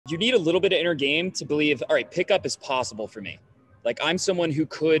you need a little bit of inner game to believe, all right, pickup is possible for me. Like I'm someone who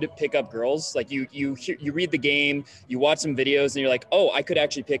could pick up girls. Like you read the game, you watch some videos and you're like, oh, I could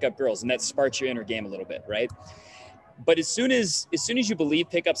actually pick up girls. And that sparks your inner game a little bit, right? But as soon as you believe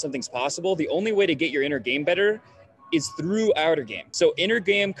pick up something's possible, the only way to get your inner game better is through outer game. So inner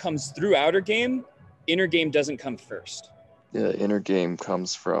game comes through outer game. Inner game doesn't come first. Yeah, inner game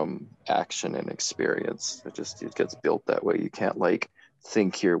comes from action and experience. It gets built that way. You can't like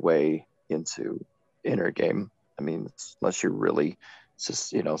think your way into inner game. I mean, unless you're really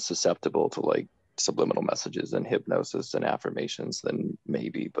susceptible to like subliminal messages and hypnosis and affirmations, then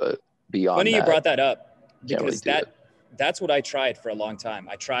maybe. But beyond Funny that, you brought that up because really that's what I tried for a long time.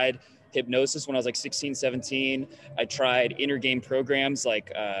 I tried hypnosis when I was like 16, 17. I tried inner game programs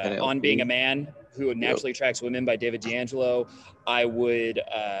like On Being a Man, Who Naturally Attracts Women by David D'Angelo. I would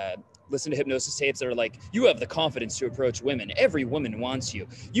listen to hypnosis tapes that are like, you have the confidence to approach women. Every woman wants you.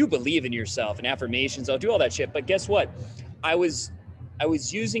 You believe in yourself, and affirmations. I'll do all that shit. But guess what? I was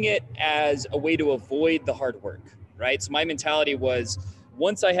using it as a way to avoid the hard work, right? So my mentality was,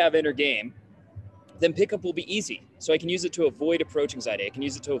 once I have inner game, then pickup will be easy. So I can use it to avoid approach anxiety. I can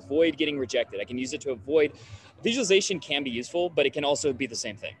use it to avoid getting rejected. I can use it to avoid visualization. Can be useful, but it can also be the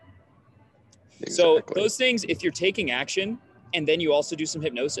same thing. Exactly. So those things, if you're taking action and then you also do some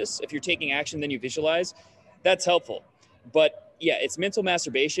hypnosis, if you're taking action, then you visualize, that's helpful. But yeah, it's mental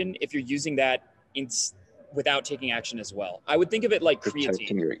masturbation if you're using that without taking action as well. I would think of it like creatine.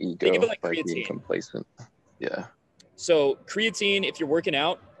 Protecting your ego think of it like by creatine. Being complacent. Yeah. So creatine, if you're working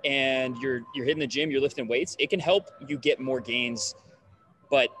out and you're hitting the gym, you're lifting weights, it can help you get more gains.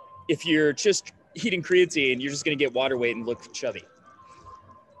 But if you're just eating creatine, you're just going to get water weight and look chubby.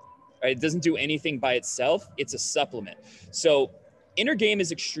 Right? It doesn't do anything by itself. It's a supplement. So inner game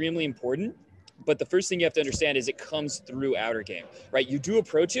is extremely important, but the first thing you have to understand is it comes through outer game, right? You do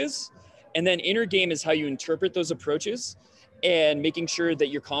approaches, and then inner game is how you interpret those approaches and making sure that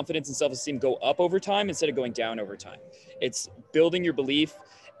your confidence and self-esteem go up over time instead of going down over time. It's building your belief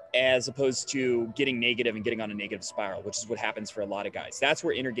as opposed to getting negative and getting on a negative spiral, which is what happens for a lot of guys. That's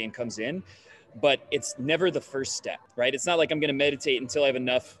where inner game comes in, but it's never the first step, right? It's not like I'm going to meditate until I have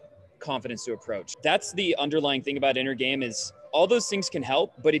enough confidence to approach. That's the underlying thing about inner game is all those things can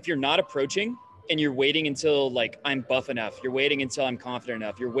help, but if you're not approaching and you're waiting until like I'm buff enough, you're waiting until I'm confident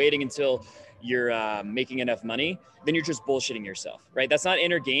enough, you're waiting until you're making enough money, then you're just bullshitting yourself, right? That's not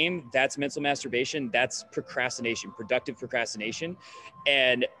inner game. That's mental masturbation. That's procrastination, productive procrastination.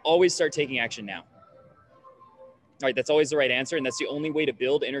 And always start taking action now. All right, that's always the right answer. And that's the only way to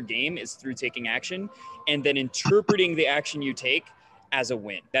build inner game is through taking action and then interpreting the action you take as a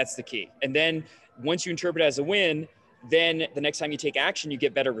win. That's the key. And then once you interpret it as a win, then the next time you take action, you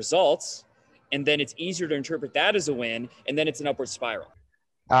get better results. And then it's easier to interpret that as a win. And then it's an upward spiral.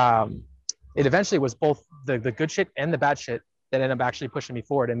 It eventually was both the good shit and the bad shit that ended up actually pushing me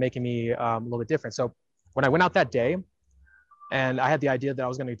forward and making me a little bit different. So when I went out that day and I had the idea that I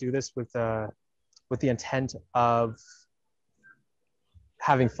was going to do this with the intent of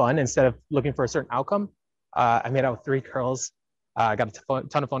having fun instead of looking for a certain outcome, I made out with 3 girls. I got a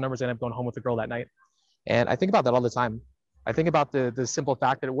ton of phone numbers and ended up going home with a girl that night. And I think about that all the time. I think about the simple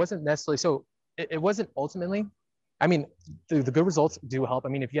fact that it wasn't necessarily, so it wasn't ultimately, I mean, the good results do help. I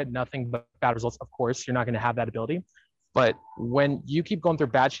mean, if you had nothing but bad results, of course, you're not going to have that ability. But when you keep going through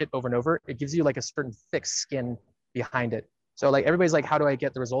bad shit over and over, it gives you like a certain thick skin behind it. So like everybody's like, how do I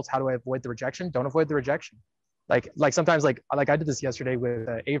get the results? How do I avoid the rejection? Don't avoid the rejection. Like sometimes like I did this yesterday with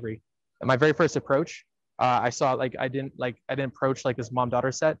Avery. And my very first approach, I saw like I didn't approach like this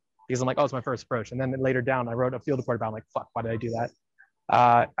mom-daughter set because I'm like, oh, it's my first approach. And then later down, I wrote a field report about it. I'm like, fuck, why did I do that?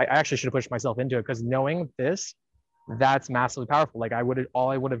 I actually should have pushed myself into it because knowing this, that's massively powerful. Like all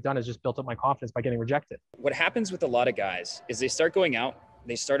I would have done is just built up my confidence by getting rejected. What happens with a lot of guys is they start going out,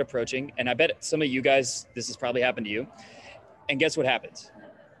 they start approaching, and I bet some of you guys, this has probably happened to you. And guess what happens?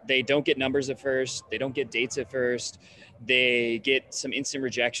 They don't get numbers at first. They don't get dates at first. They get some instant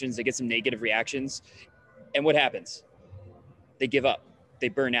rejections. They get some negative reactions. And what happens? They give up. They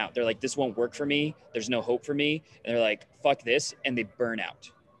burn out. They're like, this won't work for me. There's no hope for me. And they're like, fuck this. And they burn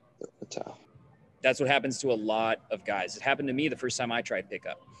out. That's what happens to a lot of guys. It happened to me the first time I tried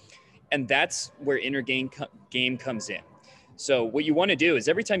pickup. And that's where inner game comes in. So what you want to do is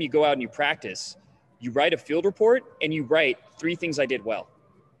every time you go out and you practice, you write a field report and you write 3 things I did well,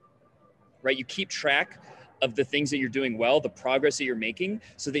 right? You keep track of the things that you're doing well, the progress that you're making,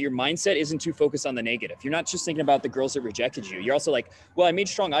 so that your mindset isn't too focused on the negative. You're not just thinking about the girls that rejected you. You're also like, well, I made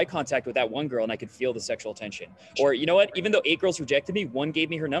strong eye contact with that one girl and I could feel the sexual tension. Or you know what, even though 8 girls rejected me, 1 gave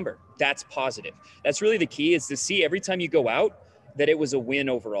me her number. That's positive. That's really the key, is to see every time you go out, that it was a win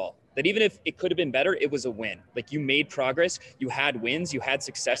overall. That even if it could have been better, it was a win. Like, you made progress, you had wins, you had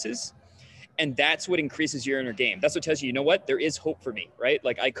successes. And that's what increases your inner game. That's what tells you, you know what, there is hope for me, right?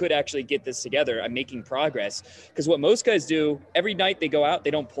 Like, I could actually get this together. I'm making progress. Because what most guys do, every night they go out,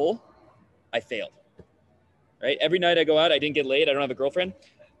 they don't pull. I failed, right? Every night I go out, I didn't get laid, I don't have a girlfriend,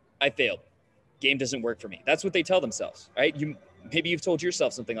 I failed. Game doesn't work for me. That's what they tell themselves, right? Maybe you've told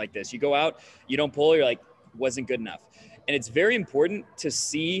yourself something like this. You go out, you don't pull, you're like, wasn't good enough. And it's very important to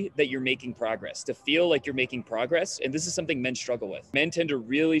see that you're making progress, to feel like you're making progress. And this is something men struggle with. Men tend to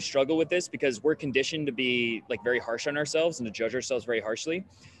really struggle with this because we're conditioned to be like very harsh on ourselves and to judge ourselves very harshly.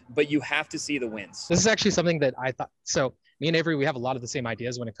 But you have to see the wins. This is actually something that I thought, so me and Avery, we have a lot of the same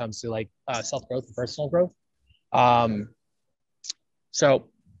ideas when it comes to like self-growth and personal growth. So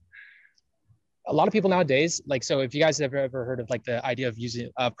a lot of people nowadays, like, so if you guys have ever heard of like the idea of using,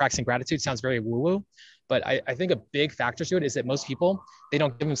 practicing gratitude, sounds very woo-woo, but I think a big factor to it is that most people, they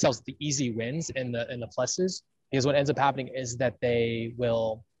don't give themselves the easy wins and the pluses, because what ends up happening is that they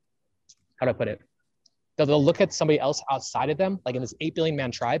will, how do I put it? They'll look at somebody else outside of them, like in this 8 billion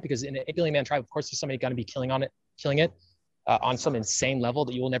man tribe, because in an 8 billion man tribe, of course, there's somebody going to be killing it on some insane level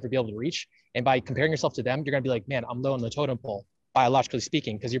that you will never be able to reach. And by comparing yourself to them, you're going to be like, man, I'm low on the totem pole, biologically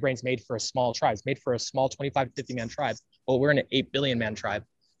speaking, because your brain's made for a small tribe. It's made for a small 25 to 50 man tribe. Well, we're in an 8 billion man tribe.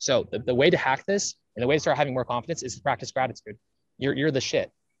 So the way to hack this and the way to start having more confidence is to practice gratitude. You're the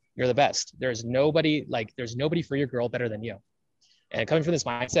shit. You're the best. There's nobody for your girl better than you. And coming from this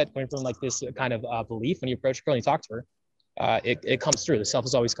mindset, coming from like this kind of belief, when you approach a girl and you talk to her, it comes through. The self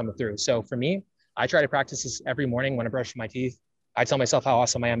is always coming through. So for me, I try to practice this every morning when I brush my teeth. I tell myself how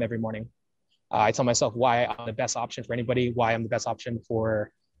awesome I am every morning. I tell myself why I'm the best option for anybody, why I'm the best option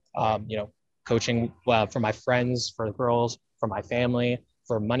for, coaching for my friends, for the girls, for my family,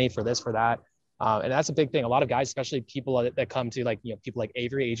 for money, for this, for that. And that's a big thing. A lot of guys, especially people that come to like, people like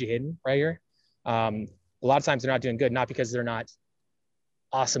Avery, AG Hayden right here. A lot of times they're not doing good, not because they're not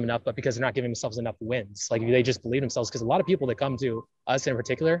awesome enough, but because they're not giving themselves enough wins. Like, they just believe themselves, because a lot of people that come to us in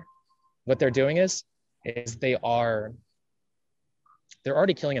particular, what they're doing is they're already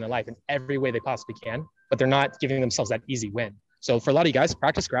killing in their life in every way they possibly can, but they're not giving themselves that easy win. So for a lot of you guys,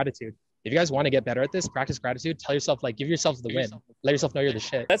 practice gratitude. If you guys want to get better at this, practice gratitude. Tell yourself, like, give yourself the win. Let yourself know you're the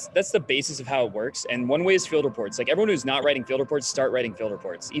shit. That's the basis of how it works. And one way is field reports. Like, everyone who's not writing field reports, start writing field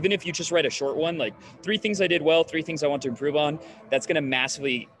reports. Even if you just write a short one, like 3 things I did well, 3 things I want to improve on, that's going to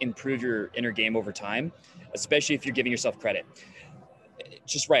massively improve your inner game over time, especially if you're giving yourself credit.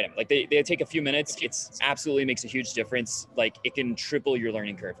 Just write them. Like, they take a few minutes. It's absolutely makes a huge difference. Like, it can triple your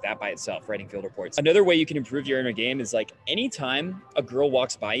learning curve, that by itself, writing field reports. Another way you can improve your inner game is, like, anytime a girl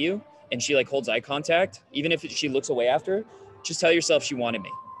walks by you and she like holds eye contact, even if she looks away after, just tell yourself she wanted me.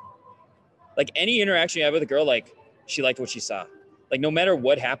 Like, any interaction you have with a girl, like, she liked what she saw. Like, no matter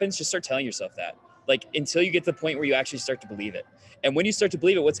what happens, just start telling yourself that. Like, until you get to the point where you actually start to believe it. And when you start to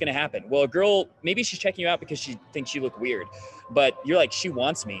believe it, what's going to happen? Well, a girl, maybe she's checking you out because she thinks you look weird, but you're like, she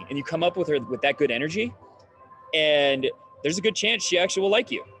wants me. And you come up with her with that good energy, and there's a good chance she actually will like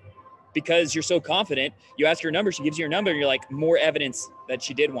you. Because you're so confident, you ask her number, she gives you your number, and you're like, more evidence that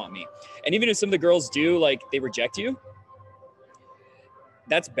she did want me. And even if some of the girls do, like, they reject you,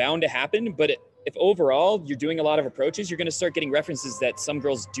 that's bound to happen. But if overall you're doing a lot of approaches, you're going to start getting references that some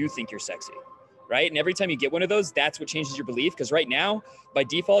girls do think you're sexy, right? And every time you get one of those, that's what changes your belief. Because right now, by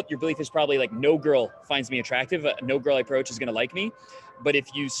default, your belief is probably like, no girl finds me attractive, no girl I approach is going to like me. But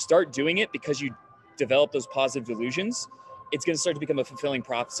if you start doing it because you develop those positive delusions, it's going to start to become a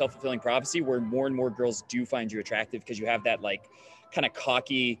self-fulfilling prophecy where more and more girls do find you attractive because you have that like kind of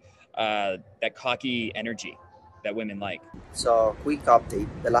cocky energy that women like. So, quick update.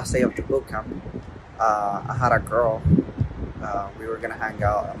 The last day of the boot camp, I had a girl. We were going to hang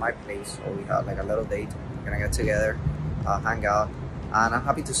out at my place. So we had like a little date. We're going to get together, hang out. And I'm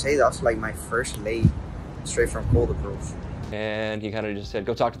happy to say that was like my first late straight from Cold Approach. And he kind of just said,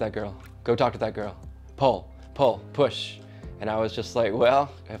 go talk to that girl. Go talk to that girl. Pull, push. And I was just like,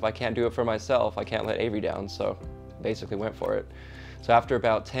 well, if I can't do it for myself, I can't let Avery down. So basically went for it. So after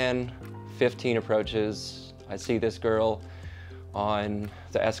about 10, 15 approaches, I see this girl on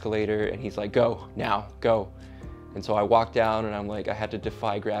the escalator and he's like, go, now, go. And so I walked down and I'm like, I had to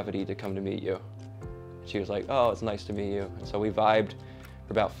defy gravity to come to meet you. She was like, oh, it's nice to meet you. And so we vibed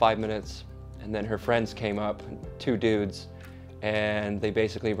for about 5 minutes. And then her friends came up, 2 dudes. And they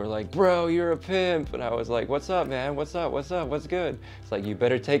basically were like, bro, you're a pimp. And I was like, what's up, man? What's up? What's up? What's good? It's like, you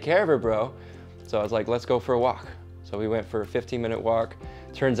better take care of her, bro. So I was like, let's go for a walk. So we went for a 15-minute walk.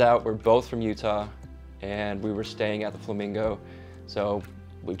 Turns out we're both from Utah and we were staying at the Flamingo. So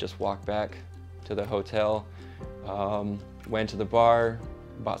we just walked back to the hotel. went to the bar,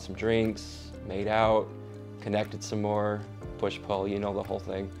 bought some drinks, made out, connected some more, push-pull, you know the whole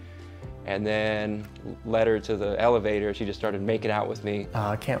thing. And then led her to the elevator. She just started making out with me.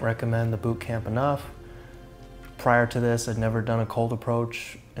 I can't recommend the boot camp enough. Prior to this, I'd never done a cold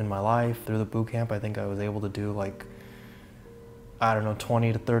approach in my life. Through the boot camp, I think I was able to do like, I don't know,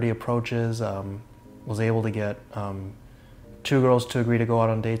 20 to 30 approaches. Was able to get 2 girls to agree to go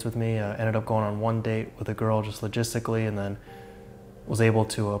out on dates with me. Ended up going on 1 date with a girl just logistically, and then was able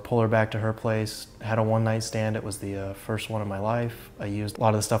to pull her back to her place. Had a one-night stand. It was the first one of my life. I used a lot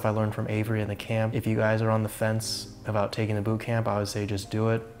of the stuff I learned from Avery in the camp. If you guys are on the fence about taking the boot camp, I would say just do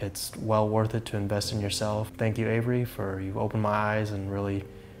it. It's well worth it to invest in yourself. Thank you, Avery, for you've opened my eyes and really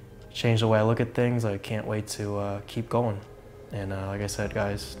changed the way I look at things. I can't wait to keep going. And like I said,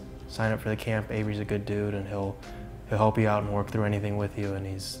 guys, sign up for the camp. Avery's a good dude, and he'll help you out and work through anything with you, and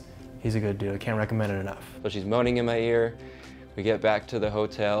he's a good dude. I can't recommend it enough. So she's moaning in my ear. We get back to the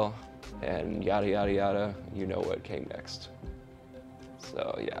hotel, and yada, yada, yada, you know what came next.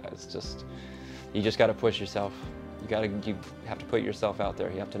 So yeah, it's just, you just gotta push yourself. You have to put yourself out there.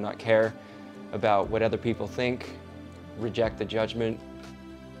 You have to not care about what other people think, reject the judgment,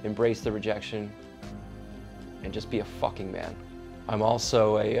 embrace the rejection, and just be a fucking man. I'm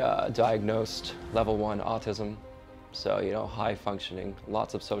also a diagnosed level 1 autism. So, you know, high functioning,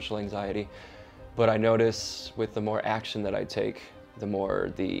 lots of social anxiety. But I notice with the more action that I take, the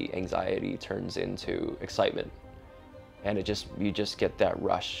more the anxiety turns into excitement. And you just get that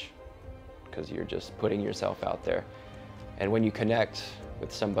rush because you're just putting yourself out there. And when you connect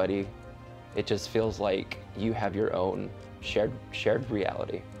with somebody, it just feels like you have your own shared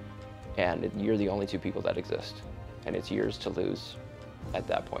reality. And you're the only 2 people that exist. And it's yours to lose at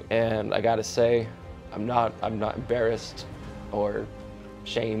that point. And I gotta say, I'm not embarrassed or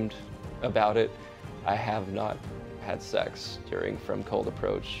shamed about it. I have not had sex from cold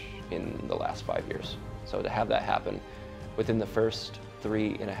approach in the last 5 years. So to have that happen within the first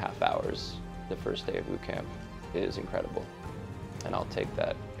 3.5 hours, the first day of boot camp, is incredible. And I'll take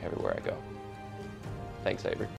that everywhere I go. Thanks, Avery.